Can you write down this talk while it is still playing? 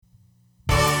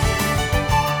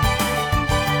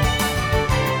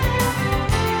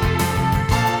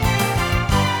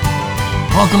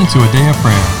Welcome to a day of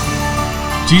prayer.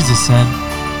 Jesus said,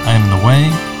 I am the way,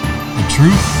 the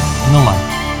truth, and the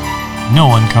life. No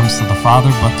one comes to the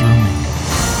Father but through me.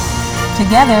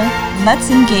 Together, let's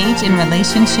engage in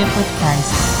relationship with Christ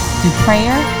through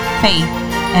prayer, faith,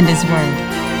 and His Word.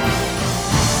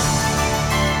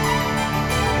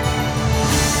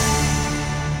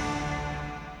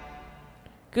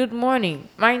 Good morning.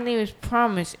 My name is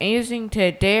Promise, and you're listening to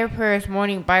a Day of Prayer's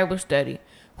morning Bible study.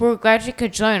 We're glad you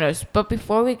could join us, but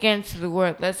before we get into the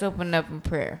Word, let's open up in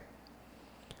prayer.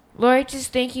 Lord, I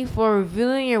just thank you for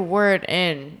revealing your Word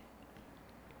and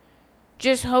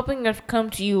just helping us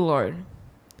come to you, Lord.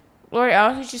 Lord, I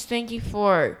also just thank you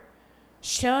for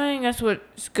showing us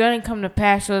what's going to come to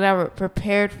pass so that we're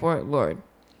prepared for it, Lord.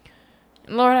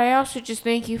 And Lord, I also just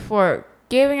thank you for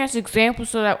giving us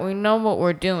examples so that we know what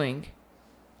we're doing.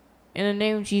 In the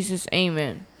name of Jesus,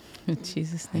 amen. In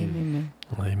Jesus' name, amen.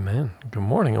 Amen. Good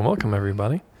morning and welcome,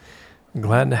 everybody. I'm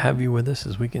glad to have you with us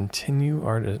as we continue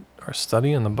our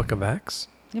study in the book of Acts.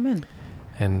 Amen.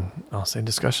 And I'll say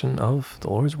discussion of the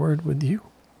Lord's Word with you.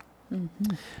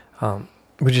 Mm-hmm.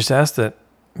 We just ask that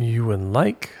you would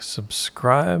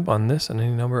subscribe on this and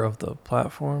any number of the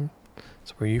platforms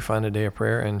where you find a day of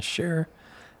prayer and share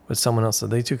with someone else so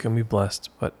they too can be blessed,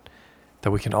 but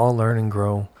that we can all learn and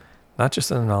grow, not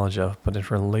just in the knowledge of, but in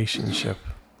relationship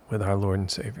with our Lord and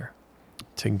Savior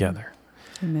together.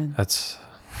 Amen. That's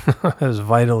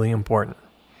vitally important.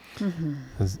 Mm-hmm.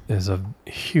 Is a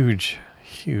huge,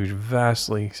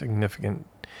 vastly significant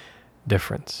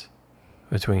difference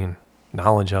between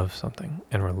knowledge of something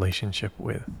and relationship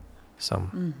with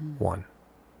someone.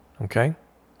 Okay?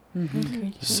 Mm-hmm.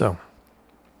 So,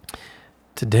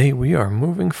 today we are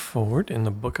moving forward in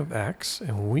the book of Acts,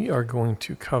 and we are going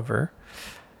to cover,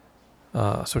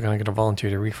 so can I get a volunteer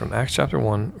to read from Acts chapter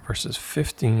 1, verses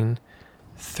 15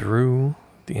 through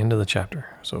the end of the chapter.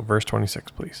 So verse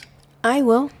 26, please. I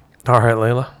will. All right,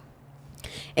 Layla.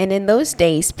 And in those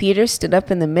days, Peter stood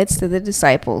up in the midst of the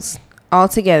disciples.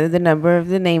 Altogether, the number of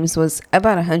the names was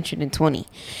about 120,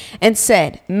 and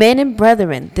said, Men and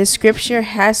brethren, this scripture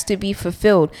has to be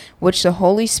fulfilled, which the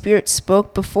Holy Spirit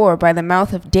spoke before by the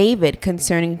mouth of David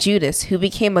concerning Judas, who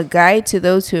became a guide to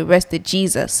those who arrested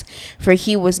Jesus. For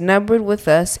he was numbered with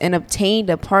us and obtained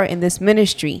a part in this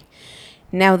ministry.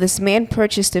 Now this man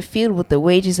purchased a field with the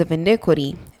wages of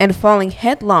iniquity, and falling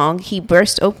headlong, he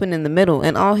burst open in the middle,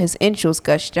 and all his entrails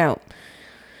gushed out.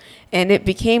 And it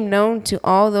became known to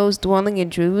all those dwelling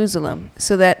in Jerusalem,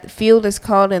 so that field is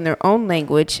called in their own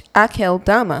language Akel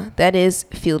Dama, that is,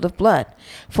 field of blood.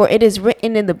 For it is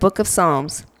written in the book of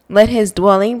Psalms, Let his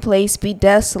dwelling place be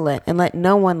desolate, and let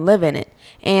no one live in it,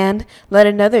 and let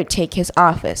another take his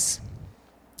office.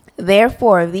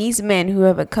 Therefore these men who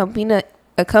have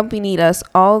accompanied us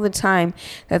all the time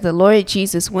that the Lord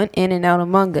Jesus went in and out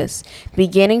among us,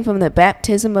 beginning from the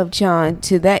baptism of John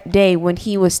to that day when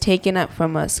he was taken up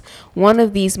from us. One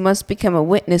of these must become a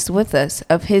witness with us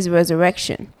of his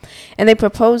resurrection. And they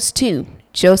proposed two,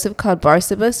 Joseph called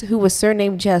Barsabas, who was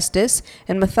surnamed Justus,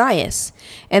 and Matthias.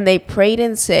 And they prayed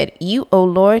and said, You, O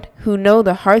Lord, who know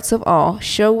the hearts of all,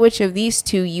 show which of these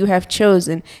two you have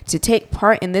chosen to take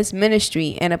part in this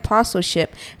ministry and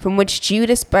apostleship from which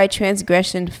Judas by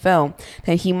transgression fell,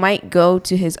 that he might go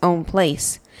to his own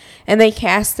place. And they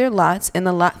cast their lots, and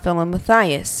the lot fell on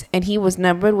Matthias, and he was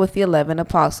numbered with the 11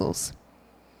 apostles.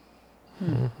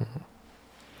 Amen.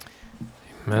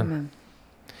 Amen.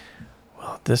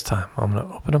 Well, at this time, I'm going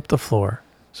to open up the floor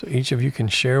so each of you can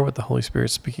share what the Holy Spirit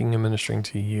is speaking and ministering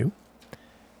to you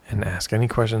and ask any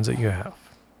questions that you have.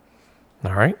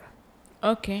 All right?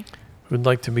 Okay. Who'd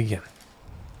like to begin?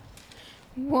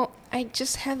 Well, I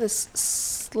just have this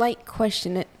slight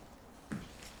question that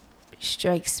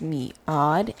strikes me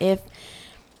odd. If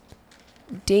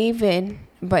David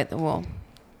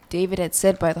had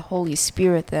said by the Holy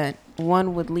Spirit that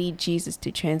one would lead Jesus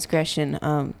to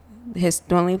transgression, his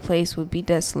dwelling place would be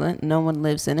desolate, no one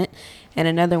lives in it, and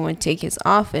another one take his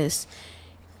office.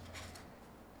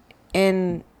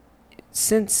 And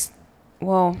since,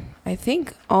 I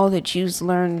think all the Jews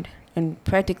learned and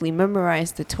practically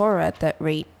memorized the Torah at that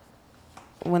rate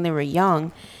when they were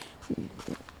young,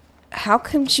 how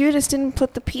come Judas didn't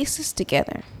put the pieces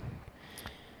together?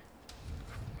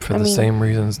 For the same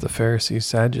reasons the Pharisees,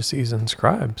 Sadducees, and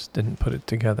scribes didn't put it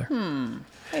together.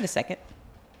 Wait a second.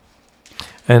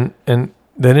 And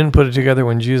they didn't put it together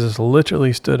when Jesus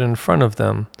literally stood in front of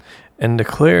them and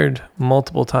declared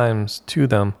multiple times to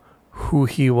them who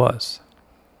he was.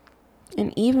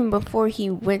 And even before he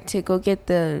went to go get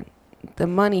the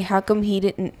money, how come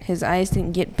his eyes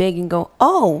didn't get big and go,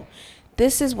 oh,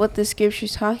 this is what the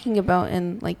scripture's talking about,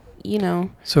 and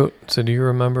So do you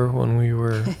remember when we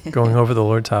were going over the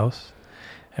Lord's house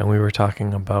and we were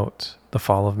talking about the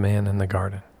fall of man in the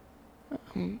garden?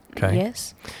 Okay.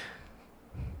 Yes.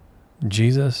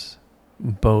 Jesus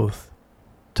both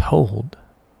told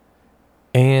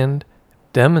and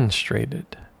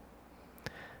demonstrated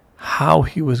how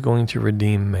he was going to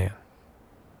redeem man.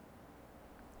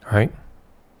 Right?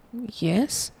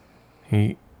 Yes.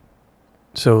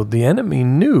 So the enemy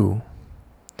knew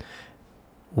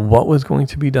what was going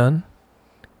to be done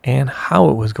and how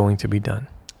it was going to be done.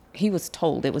 He was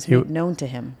told. It was made known to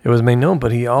him. It was made known,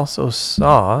 but he also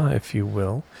saw, if you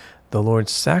will, the Lord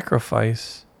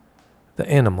sacrifice the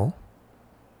animal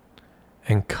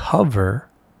and cover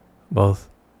both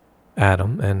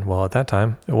Adam and, well, at that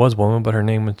time, it was woman, but her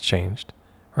name was changed,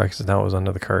 right? Because now it was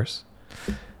under the curse,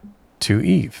 to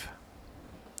Eve.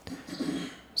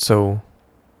 So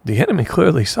the enemy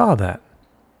clearly saw that.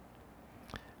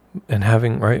 And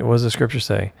having, right, what does the scripture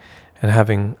say? And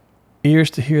having ears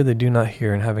to hear, they do not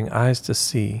hear, and having eyes to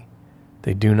see,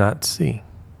 they do not see.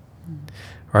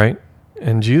 Right?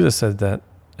 And Jesus said that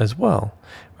as well.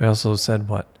 We also said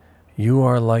what? You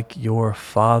are like your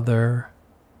father,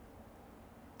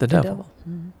 the devil.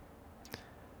 Mm-hmm.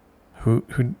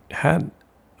 Who had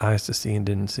eyes to see and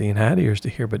didn't see, and had ears to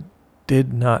hear, but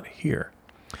did not hear,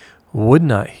 would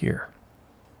not hear.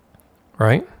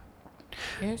 Right?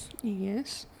 Yes.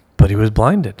 Yes. But he was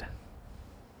blinded.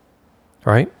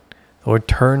 Right? The Lord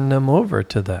turned them over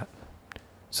to that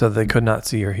so that they could not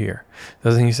see or hear.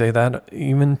 Doesn't he say that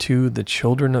even to the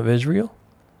children of Israel?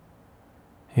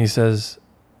 He says,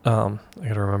 I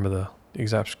got to remember the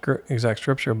exact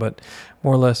scripture, but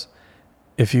more or less,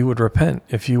 if you would repent,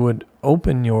 if you would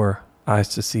open your eyes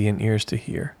to see and ears to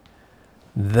hear,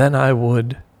 then I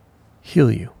would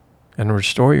heal you and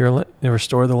restore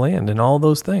the land and all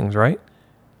those things, right?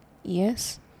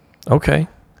 Yes. Okay.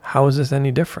 How is this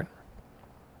any different?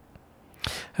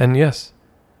 And yes,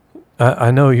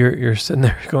 I know you're sitting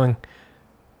there going,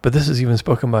 but this is even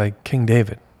spoken by King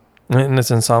David, and it's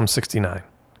in Psalm 69,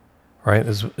 right?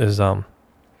 Or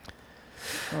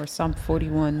Psalm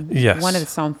 41. Yes. One of the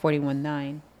Psalm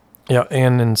 41:9. Yeah,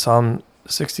 and in Psalm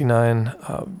 69,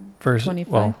 verse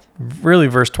 25? well, really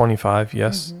verse 25.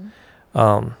 Yes.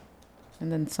 Mm-hmm.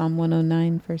 And then Psalm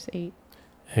 109, verse 8.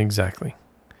 Exactly.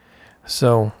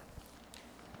 So,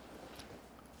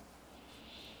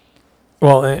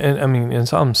 well, and I mean, in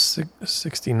Psalm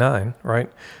 69,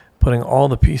 right, putting all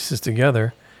the pieces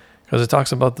together, because it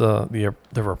talks about the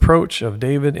reproach of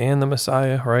David and the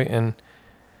Messiah, right, and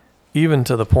even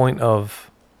to the point of,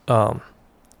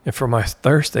 if for my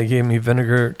thirst they gave me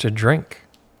vinegar to drink,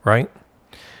 right?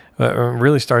 It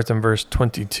really starts in verse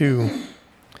 22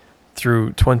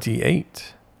 through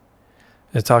 28.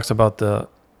 It talks about the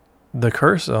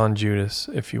curse on Judas,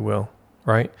 if you will,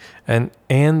 right? And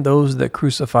those that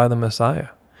crucify the Messiah.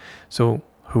 So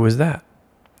who is that?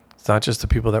 It's not just the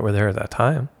people that were there at that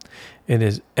time. It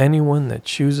is anyone that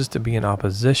chooses to be in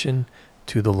opposition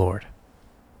to the Lord.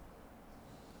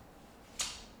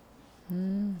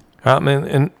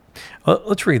 And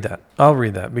let's read that. I'll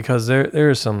read that because there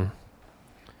is some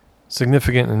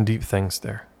significant and deep things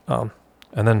there. And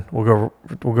then we'll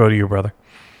go to you, brother.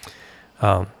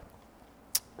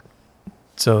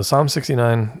 So Psalm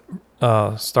 69,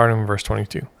 starting in verse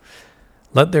 22.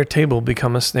 Let their table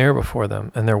become a snare before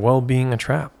them, and their well-being a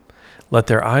trap. Let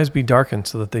their eyes be darkened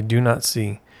so that they do not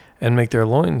see, and make their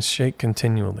loins shake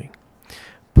continually.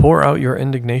 Pour out your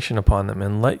indignation upon them,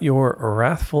 and let your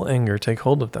wrathful anger take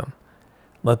hold of them.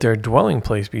 Let their dwelling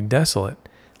place be desolate.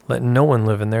 Let no one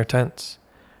live in their tents.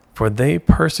 For they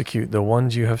persecute the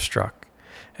ones you have struck,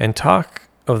 and talk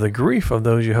of the grief of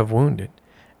those you have wounded.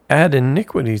 Add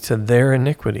iniquity to their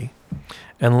iniquity,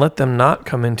 and let them not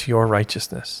come into your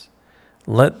righteousness.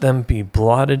 Let them be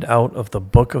blotted out of the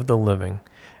book of the living,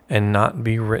 and not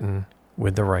be written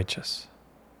with the righteous.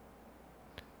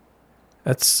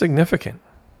 That's significant.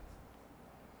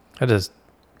 That is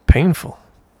painful.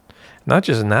 Not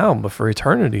just now, but for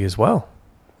eternity as well.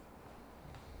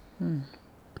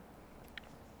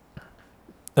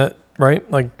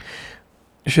 Right? Like,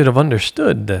 you should have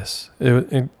understood this.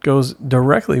 It goes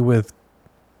directly with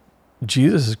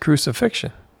Jesus'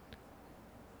 crucifixion.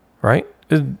 Right?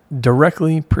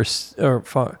 Directly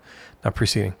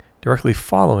directly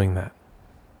following that.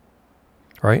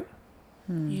 Right?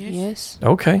 Yes.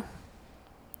 Okay.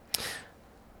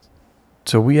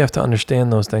 So we have to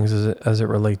understand those things as it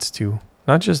relates to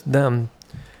not just them,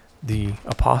 the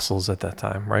apostles at that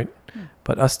time, right?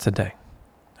 But us today.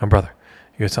 And brother,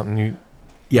 you got something you...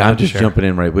 Yeah, I'm just share? jumping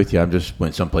in right with you. I just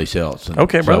went someplace else. And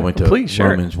Okay, so brother. I went to Please share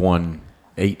Romans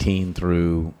 1:18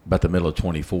 through about the middle of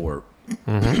 24.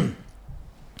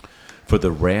 For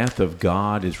the wrath of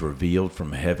God is revealed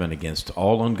from heaven against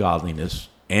all ungodliness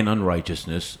and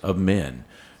unrighteousness of men,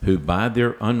 who by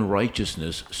their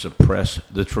unrighteousness suppress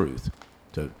the truth.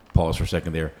 So pause for a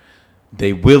second there.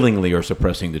 They willingly are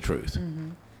suppressing the truth.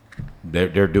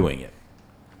 They're doing it.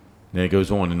 Then it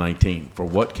goes on in 19. For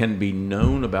what can be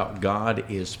known about God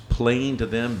is plain to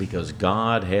them because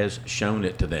God has shown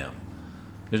it to them.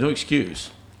 There's no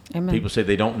excuse. Amen. People say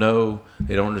they don't know,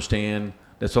 they don't understand.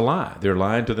 That's a lie. They're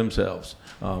lying to themselves.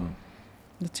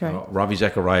 That's right. Ravi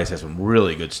Zacharias has some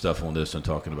really good stuff on this and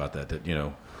talking about that.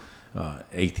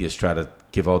 Atheists try to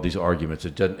give all these arguments.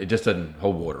 It just doesn't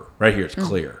hold water. Right here, it's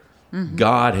clear.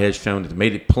 God has shown it,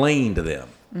 made it plain to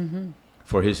them.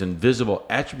 For his invisible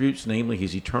attributes, namely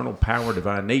his eternal power,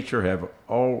 divine nature, have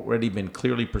already been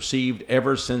clearly perceived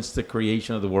ever since the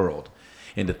creation of the world,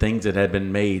 and the things that have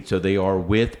been made, so they are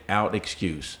without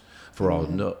excuse. For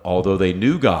although they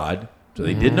knew God, so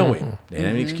they did know him, they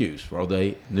didn't have an excuse. For although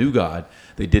they knew God,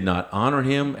 they did not honor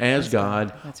him as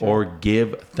God or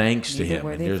give thanks to him.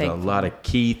 And there's a lot of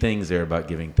key things there about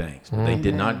giving thanks. They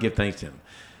did not give thanks to him.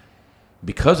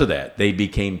 Because of that, they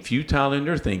became futile in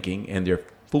their thinking, and their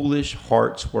foolish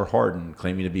hearts were hardened.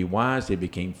 Claiming to be wise, they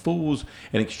became fools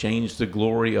and exchanged the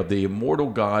glory of the immortal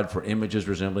God for images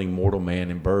resembling mortal man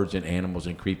and birds and animals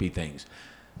and creepy things.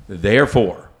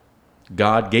 Therefore,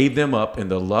 God gave them up in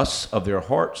the lusts of their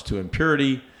hearts to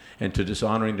impurity and to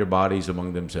dishonoring their bodies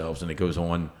among themselves. And it goes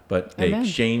on, but they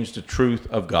exchanged the truth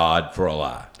of God for a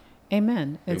lie.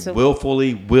 Amen. They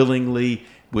willfully, willingly,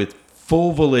 with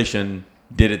full volition,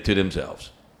 did it to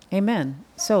themselves. Amen.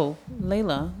 So,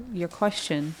 Layla, your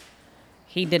question,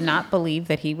 he did not believe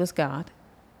that he was God.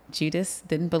 Judas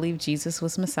didn't believe Jesus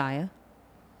was Messiah,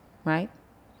 right?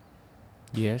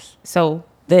 Yes. So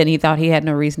then he thought he had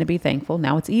no reason to be thankful.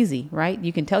 Now it's easy, right?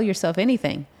 You can tell yourself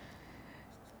anything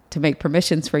to make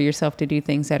permissions for yourself to do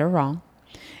things that are wrong.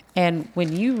 And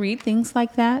when you read things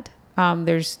like that,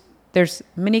 there's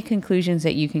many conclusions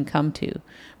that you can come to.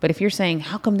 But if you're saying,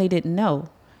 how come they didn't know?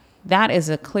 That is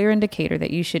a clear indicator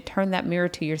that you should turn that mirror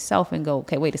to yourself and go,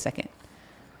 okay, wait a second.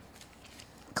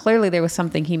 Clearly there was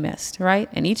something he missed, right?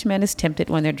 And each man is tempted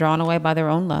when they're drawn away by their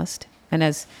own lust. And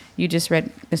as you just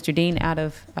read, Mr. Dean, out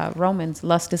of Romans,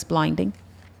 lust is blinding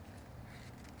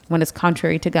when it's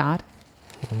contrary to God,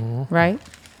 right?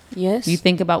 Yes. You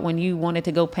think about when you wanted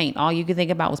to go paint. All you could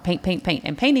think about was paint, paint, paint.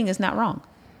 And painting is not wrong.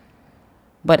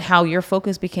 But how your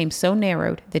focus became so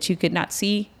narrowed that you could not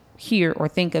see, hear, or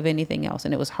think of anything else.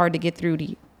 And it was hard to get through to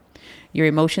you. Your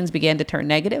emotions began to turn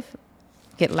negative,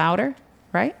 get louder,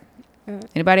 right?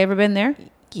 Anybody ever been there?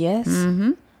 Yes.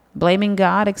 Blaming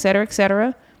God, et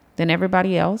cetera, than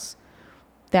everybody else.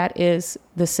 That is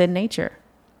the sin nature.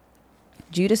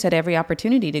 Judas had every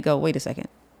opportunity to go, wait a second.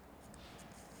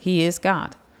 He is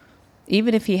God.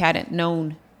 Even if he hadn't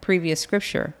known previous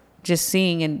scripture, just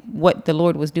seeing and what the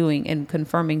Lord was doing and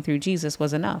confirming through Jesus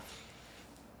was enough.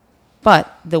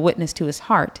 But the witness to his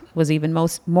heart was even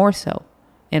more so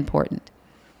important.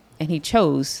 And he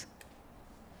chose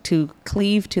to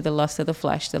cleave to the lust of the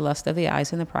flesh, the lust of the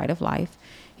eyes, and the pride of life.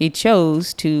 He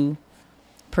chose to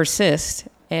persist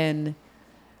in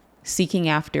seeking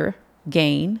after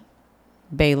gain,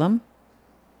 Balaam.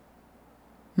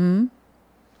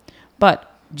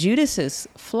 But Judas's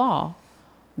flaw,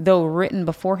 though written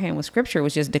beforehand with scripture,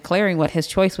 was just declaring what his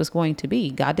choice was going to be.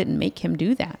 God didn't make him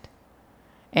do that.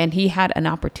 And he had an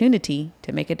opportunity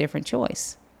to make a different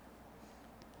choice.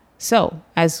 So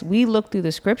as we look through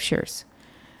the scriptures,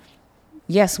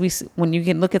 yes, when you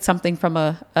can look at something from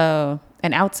an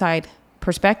outside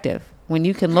perspective, when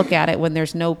you can look at it when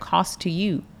there's no cost to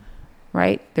you,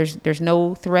 right? There's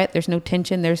no threat, there's no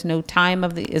tension, there's no time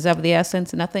is of the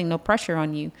essence, nothing, no pressure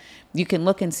on you. You can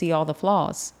look and see all the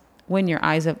flaws when the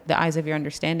eyes of your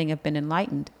understanding have been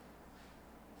enlightened.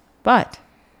 But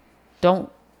don't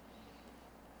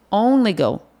only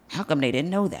go, how come they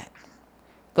didn't know that?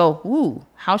 Go, ooh,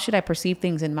 how should I perceive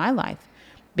things in my life?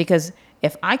 Because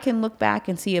if I can look back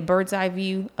and see a bird's eye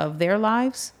view of their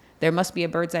lives, there must be a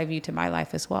bird's eye view to my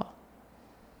life as well.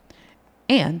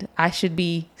 And I should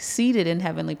be seated in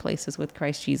heavenly places with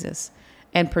Christ Jesus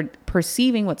and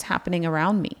perceiving what's happening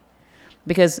around me.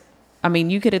 Because, I mean,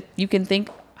 you can think,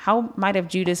 how might have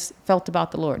Judas felt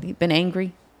about the Lord? He'd been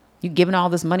angry. You've given all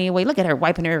this money away. Look at her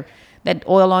wiping that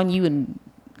oil on you and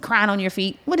crying on your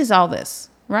feet. What is all this,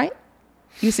 right?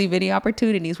 You see many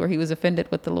opportunities where he was offended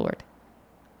with the Lord.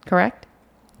 Correct?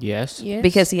 Yes.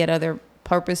 Because he had other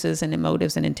purposes and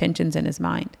motives and intentions in his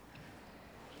mind.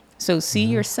 So see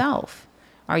yourself.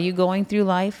 Are you going through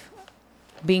life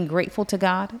being grateful to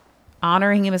God,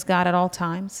 honoring him as God at all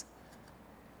times?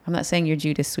 I'm not saying you're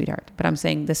Judas, sweetheart, but I'm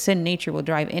saying the sin nature will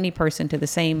drive any person to the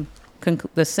same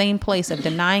place of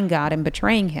denying God and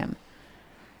betraying him.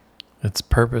 Its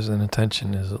purpose and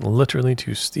intention is literally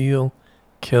to steal,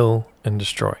 kill, and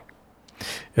destroy.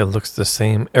 It looks the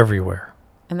same everywhere.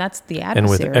 And that's the adversary. And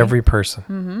with every person.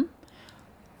 Mm-hmm.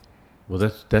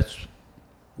 Well, that's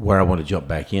where I want to jump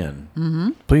back in.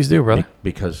 Mm-hmm. Please do, brother.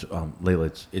 Because,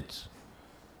 Layla,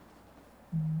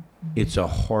 it's a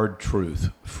hard truth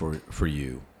for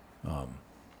you.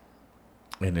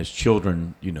 And as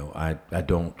children, I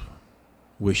don't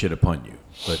wish it upon you,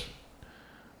 but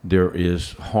there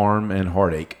is harm and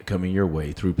heartache coming your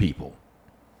way through people.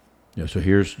 So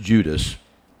here's Judas,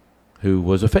 who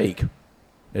was a fake.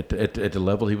 At the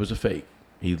level he was a fake.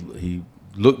 He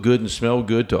looked good and smelled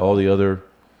good to all the other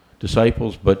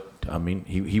disciples, but I mean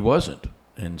he wasn't.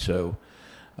 And so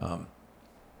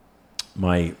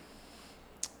my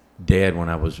dad, when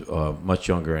I was much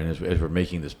younger, and as we're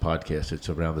making this podcast, it's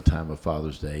around the time of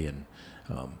Father's Day, and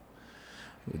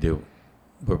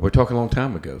we're talking a long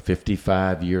time ago,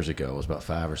 55 years ago. I was about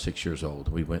 5 or 6 years old.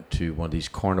 We went to one of these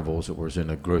carnivals that was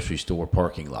in a grocery store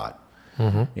parking lot.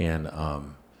 Mm-hmm.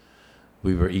 And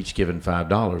we were each given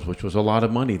 $5, which was a lot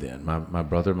of money then. My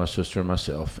brother, my sister, and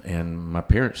myself. And my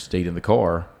parents stayed in the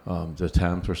car. The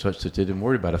times were such that they didn't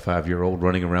worry about a 5-year-old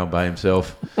running around by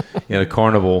himself in a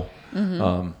carnival.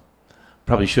 Mm-hmm.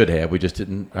 Probably should have. We just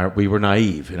didn't. We were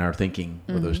naive in our thinking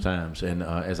of those times. And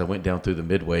as I went down through the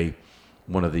midway,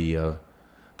 one of the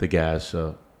guys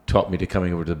taught me to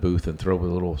coming over to the booth and throw a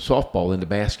little softball in the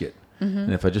basket. Mm-hmm.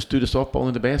 And if I just threw the softball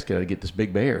in the basket, I'd get this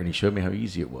big bear. And he showed me how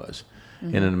easy it was.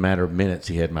 Mm-hmm. And in a matter of minutes,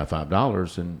 he had my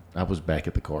 $5, and I was back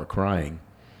at the car crying.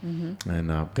 Mm-hmm.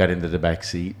 And got into the back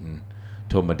seat and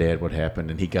told my dad what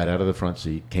happened. And he got out of the front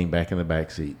seat, came back in the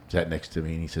back seat, sat next to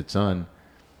me, and he said, "Son,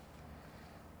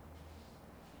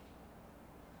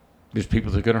 there's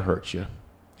people that are going to hurt you,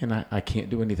 and I can't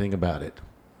do anything about it,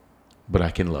 but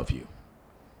I can love you."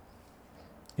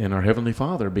 And our Heavenly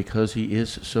Father, because He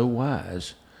is so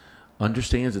wise,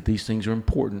 understands that these things are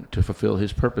important to fulfill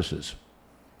His purposes.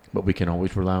 But we can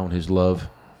always rely on His love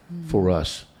for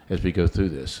us as we go through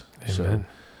this. Amen.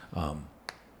 So,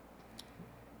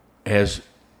 as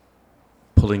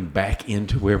pulling back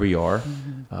into where we are,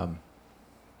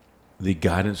 the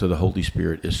guidance of the Holy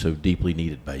Spirit is so deeply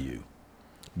needed by you,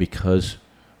 because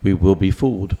we will be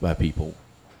fooled by people.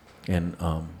 And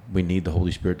we need the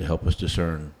Holy Spirit to help us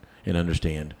discern and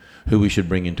understand who we should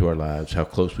bring into our lives, how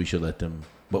close we should let them,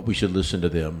 what we should listen to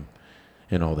them,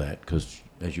 and all that. Because,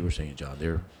 as you were saying, John,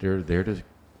 they're there to,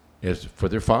 as for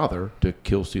their Father, to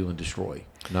kill, steal, and destroy.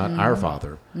 Not our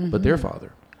Father, but their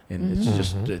Father. And it's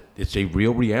just, it's a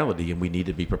real reality, and we need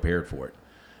to be prepared for it.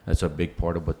 That's a big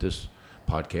part of what this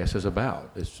podcast is about.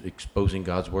 It's exposing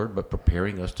God's Word, but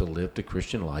preparing us to live the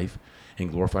Christian life and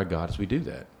glorify God as we do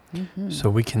that. So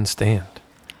we can stand.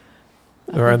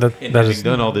 All right, that having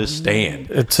done all this, stand.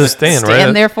 It's a stand, right?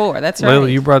 Stand therefore. That's right.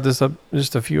 Layla, you brought this up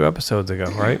just a few episodes ago,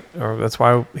 right? Or that's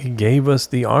why He gave us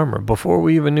the armor before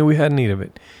we even knew we had need of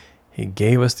it. He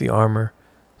gave us the armor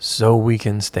so we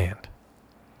can stand.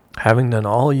 Having done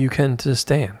all you can to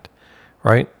stand,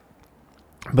 right?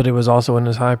 But it was also in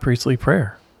His high priestly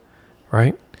prayer,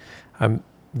 right?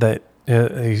 That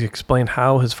He explained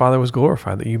how His Father was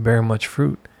glorified, that you bear much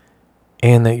fruit,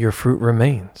 and that your fruit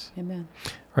remains. Amen.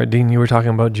 Right, Dean, you were talking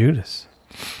about Judas.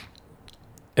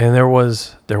 And there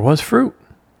was fruit.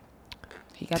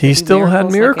 He still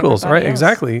had miracles, right? Else.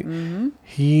 Exactly. Mm-hmm.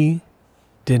 He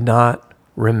did not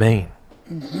remain.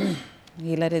 Mm-hmm.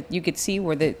 He let it. You could see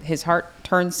where his heart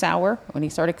turned sour when he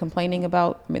started complaining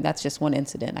about. I mean, that's just one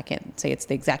incident. I can't say it's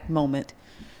the exact moment.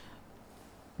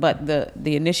 But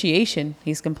the initiation,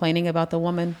 he's complaining about the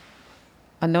woman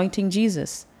anointing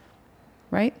Jesus,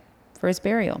 right, for his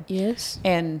burial. Yes.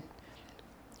 And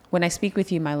when I speak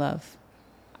with you, my love,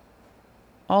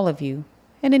 all of you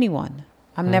and anyone,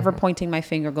 I'm never pointing my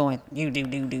finger going, you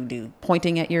do,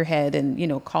 pointing at your head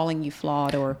and, calling you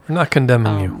flawed or We're not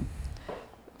condemning you.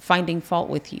 Finding fault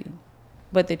with you.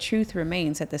 But the truth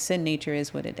remains that the sin nature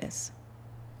is what it is,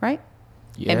 right?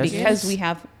 Yes. And because we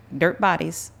have dirt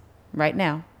bodies right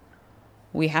now,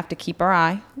 we have to keep our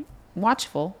eye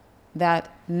watchful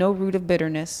that no root of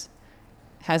bitterness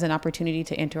has an opportunity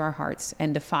to enter our hearts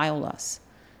and defile us.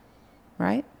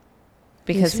 Right?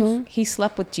 Because he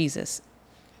slept with Jesus.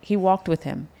 He walked with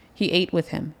him. He ate with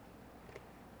him.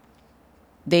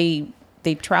 They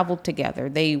traveled together.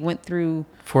 They went through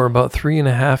for about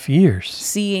 3.5 years.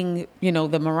 Seeing,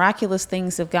 the miraculous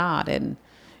things of God and,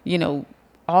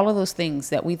 all of those things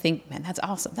that we think, man, that's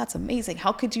awesome. That's amazing.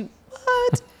 How could you,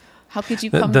 what? How could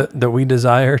you come? That we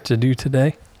desire to do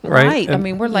today, right? I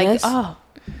mean, we're like, yes. oh,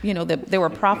 there were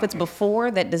prophets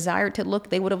before that desired to look.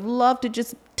 They would have loved to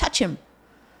just touch him.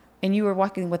 And you were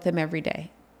walking with him every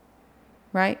day.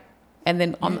 Right? And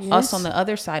then us on the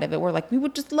other side of it, we're like, we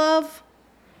would just love.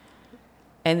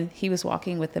 And he was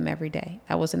walking with them every day.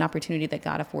 That was an opportunity that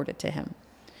God afforded to him.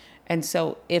 And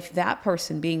so if that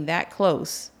person being that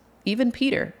close, even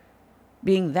Peter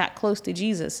being that close to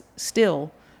Jesus,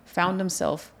 still found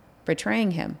himself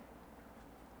betraying him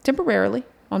temporarily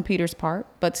on Peter's part,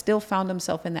 but still found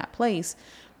himself in that place,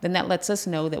 then that lets us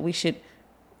know that we should,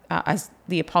 as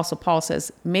the Apostle Paul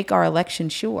says, make our election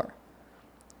sure.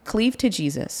 Cleave to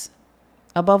Jesus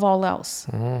above all else.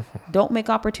 Mm-hmm. Don't make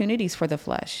opportunities for the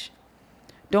flesh.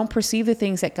 Don't perceive the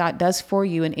things that God does for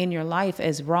you and in your life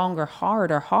as wrong or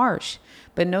hard or harsh,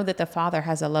 but know that the Father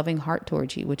has a loving heart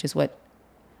towards you, which is what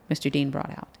Mr. Dean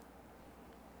brought out.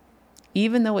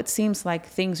 Even though it seems like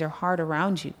things are hard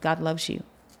around you, God loves you.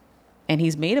 And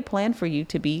he's made a plan for you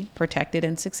to be protected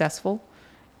and successful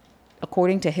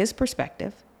according to his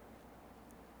perspective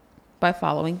by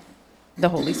following the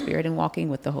Holy Spirit and walking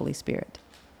with the Holy Spirit.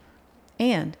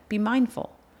 And be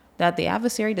mindful that the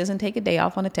adversary doesn't take a day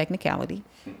off on a technicality.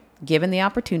 Given the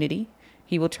opportunity,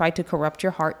 he will try to corrupt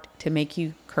your heart to make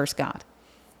you curse God,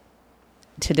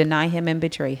 to deny him and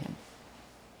betray him.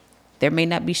 There may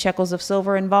not be shekels of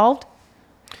silver involved.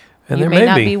 And you may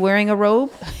not be wearing a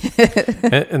robe.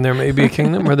 and there may be a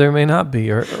kingdom or there may not be,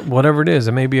 or whatever it is.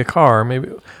 It may be a car,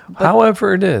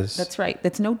 however it is. That's right.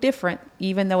 That's no different,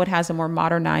 even though it has a more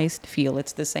modernized feel.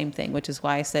 It's the same thing, which is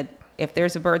why I said, if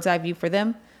there's a bird's eye view for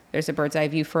them, there's a bird's eye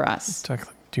view for us.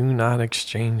 Exactly. Do not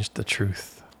exchange the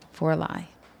truth for a lie.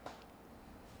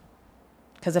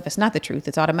 Because if it's not the truth,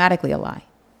 it's automatically a lie,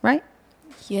 right?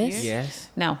 Yes.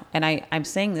 Now, and I'm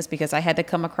saying this because I had to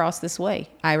come across this way.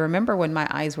 I remember when my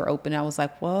eyes were open, I was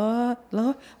like, what,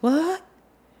 Lord, what?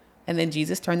 And then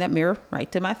Jesus turned that mirror right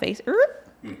to my face.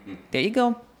 There you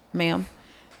go, ma'am.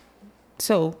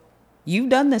 So you've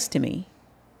done this to me.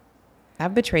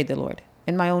 I've betrayed the Lord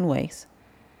in my own ways.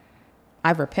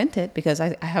 I've repented because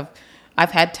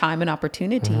I've had time and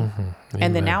opportunity. Mm-hmm.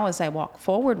 And then now as I walk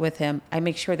forward with him, I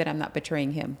make sure that I'm not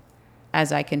betraying him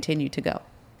as I continue to go.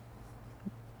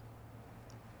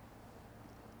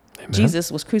 Amen.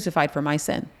 Jesus was crucified for my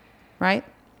sin, right?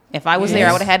 If I was there,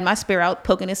 I would have had my spear out,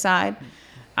 poking his side.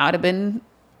 I would have been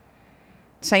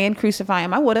saying, crucify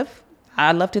him. I would have.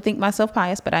 I love to think myself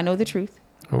pious, but I know the truth.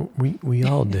 Well, we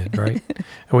all did, right?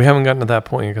 And we haven't gotten to that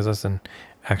point because that's in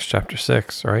Acts chapter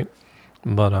 6, right?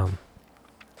 But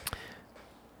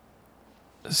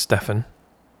Stephen,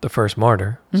 the first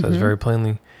martyr, says very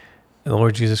plainly, the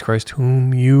Lord Jesus Christ,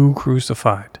 whom you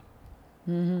crucified.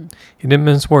 Mm-hmm. He didn't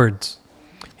mince words.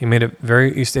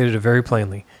 He stated it very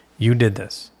plainly. You did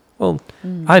this. Well,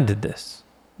 I did this.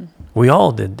 We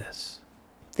all did this.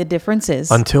 The difference is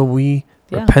until we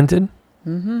repented,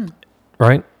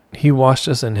 right? He washed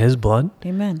us in his blood,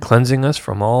 Amen. Cleansing us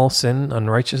from all sin,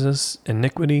 unrighteousness,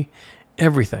 iniquity,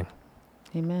 everything.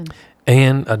 Amen.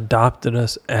 And adopted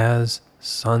us as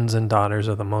sons and daughters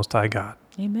of the Most High God.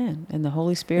 Amen. And the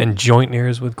Holy Spirit. And joint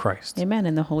heirs with Christ. Amen.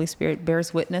 And the Holy Spirit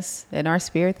bears witness in our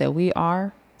spirit that we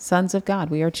are sons of God.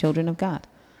 We are children of God.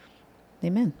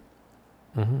 Amen.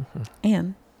 Mm-hmm.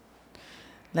 And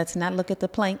let's not look at the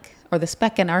plank or the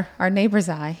speck in our neighbor's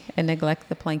eye and neglect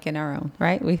the plank in our own,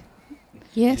 right?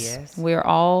 Yes. We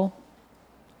all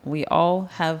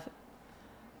have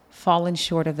fallen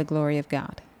short of the glory of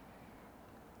God.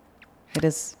 It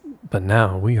is. But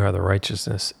now we are the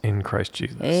righteousness in Christ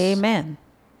Jesus. Amen.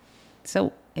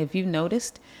 So if you've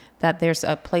noticed that there's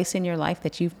a place in your life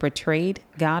that you've betrayed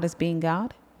God as being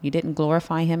God, you didn't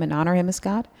glorify him and honor him as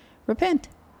God, repent.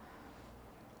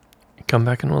 Come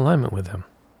back in alignment with him.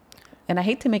 And I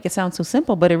hate to make it sound so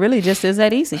simple, but it really just is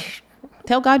that easy.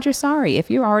 Tell God you're sorry.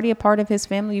 If you're already a part of his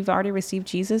family, you've already received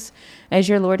Jesus as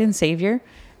your Lord and Savior,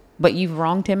 but you've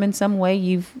wronged him in some way,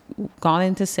 you've gone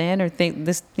into sin or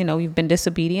you've been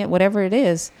disobedient, whatever it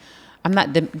is. I'm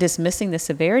not dismissing the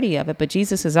severity of it, but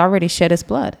Jesus has already shed his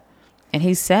blood. And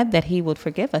he said that he would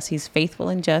forgive us. He's faithful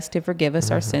and just to forgive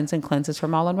us our sins and cleanse us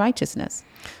from all unrighteousness.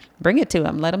 Bring it to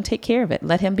him. Let him take care of it.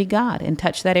 Let him be God and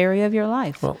touch that area of your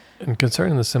life. Well, and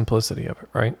concerning the simplicity of it,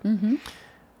 right? Mm-hmm.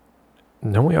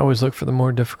 Don't we always look for the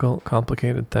more difficult,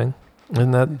 complicated thing?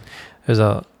 Isn't that, there's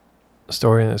a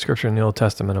story in the scripture in the Old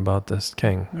Testament about this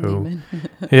king who,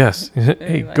 yes,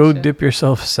 hey, go dip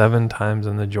yourself 7 times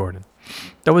in the Jordan.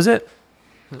 That was it,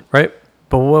 right?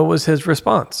 But what was his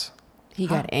response? He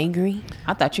got angry.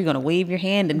 I thought you were going to wave your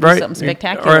hand and do something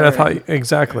spectacular. Right, I thought,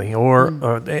 exactly. Or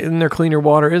isn't there cleaner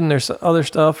water? Isn't there other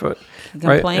stuff? He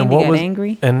complained, he got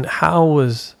angry. And how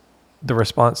was the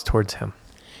response towards him?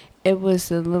 It was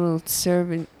the little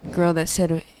servant girl that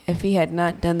said, if he had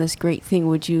not done this great thing,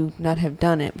 would you not have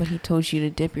done it? But he told you to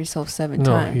dip yourself 7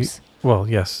 times. Well,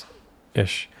 yes,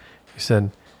 ish. He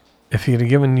said, if he had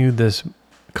given you this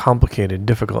complicated,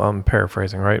 difficult, I'm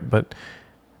paraphrasing, right? But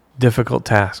difficult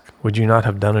task, would you not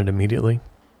have done it immediately?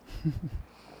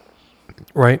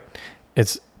 Right?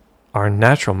 It's our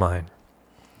natural mind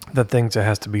that thinks it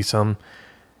has to be some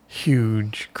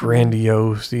huge,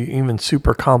 grandiose, even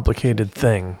super complicated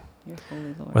thing. Your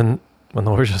holy Lord. When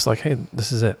the Lord's just like, hey,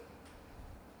 this is it.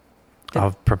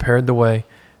 I've prepared the way.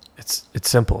 It's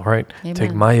simple, right? Amen.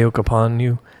 Take my yoke upon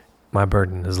you. My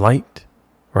burden is light,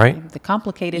 right? The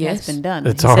complicated has been done.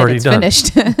 It's He said already done.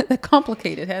 Finished. The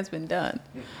complicated has been done.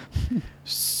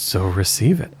 So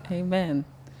receive it. Amen.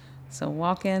 So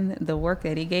walk in the work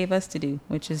that he gave us to do,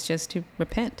 which is just to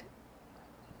repent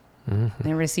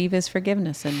and receive his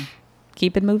forgiveness and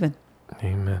keep it moving.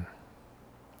 Amen.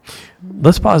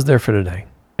 Let's pause there for today.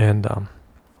 And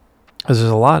because there's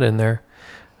a lot in there,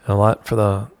 and a lot for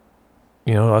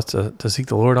us to seek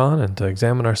the Lord on and to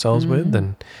examine ourselves with,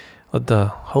 and let the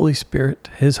Holy Spirit,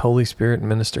 his Holy Spirit,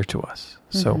 minister to us.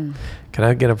 So can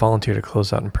I get a volunteer to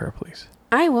close out in prayer, please?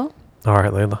 I will. All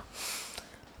right, Layla.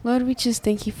 Lord, we just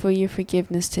thank you for your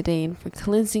forgiveness today and for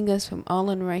cleansing us from all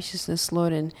unrighteousness,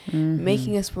 Lord, and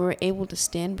making us where we're able to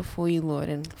stand before you, Lord,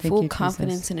 in full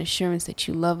confidence and assurance that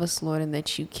you love us, Lord, and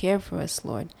that you care for us,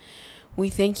 Lord. We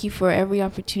thank you for every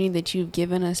opportunity that you've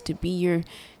given us to be your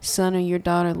son or your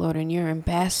daughter, Lord, and your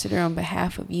ambassador on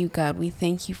behalf of you, God. We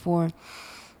thank you for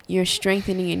your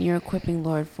strengthening and your equipping,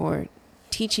 Lord, for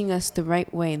teaching us the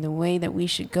right way and the way that we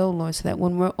should go, Lord, so that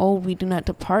when we're old, we do not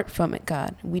depart from it,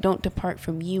 God. We don't depart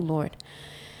from you, Lord.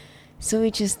 So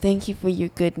we just thank you for your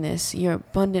goodness, your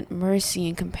abundant mercy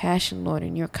and compassion, Lord,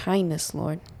 and your kindness,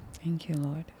 Lord. Thank you,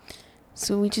 Lord.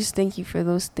 So we just thank you for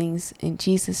those things. In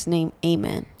Jesus' name,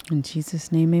 amen. In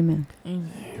Jesus' name, amen.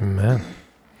 Amen.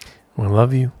 We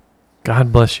love you.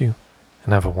 God bless you,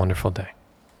 and have a wonderful day.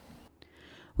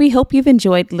 We hope you've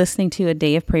enjoyed listening to a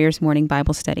Day of Prayers morning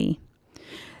Bible study.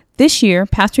 This year,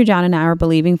 Pastor John and I are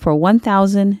believing for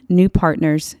 1,000 new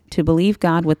partners to believe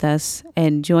God with us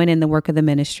and join in the work of the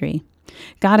ministry.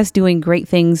 God is doing great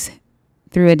things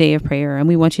through a day of prayer, and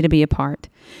we want you to be a part.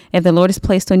 If the Lord has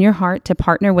placed on your heart to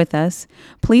partner with us,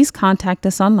 please contact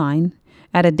us online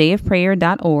at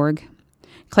adayofprayer.org.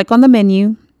 Click on the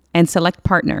menu and select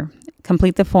partner.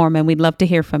 Complete the form, and we'd love to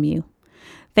hear from you.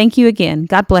 Thank you again.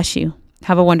 God bless you.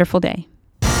 Have a wonderful day.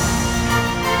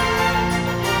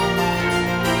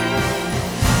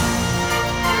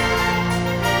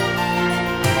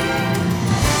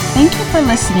 Thank you for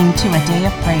listening to A Day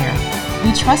of Prayer.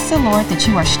 We trust the Lord that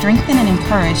you are strengthened and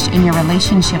encouraged in your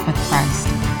relationship with Christ.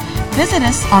 Visit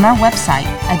us on our website,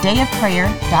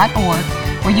 adayofprayer.org,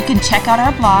 where you can check out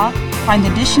our blog, find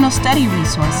additional study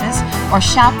resources, or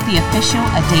shop the official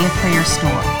A Day of Prayer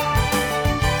store.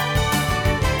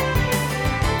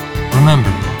 Remember,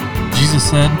 Jesus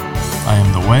said, I am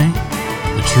the way,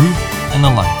 the truth, and the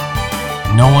life.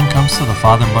 No one comes to the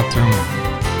Father but through me.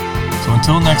 So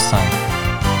until next time,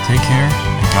 take care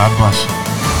and God bless you.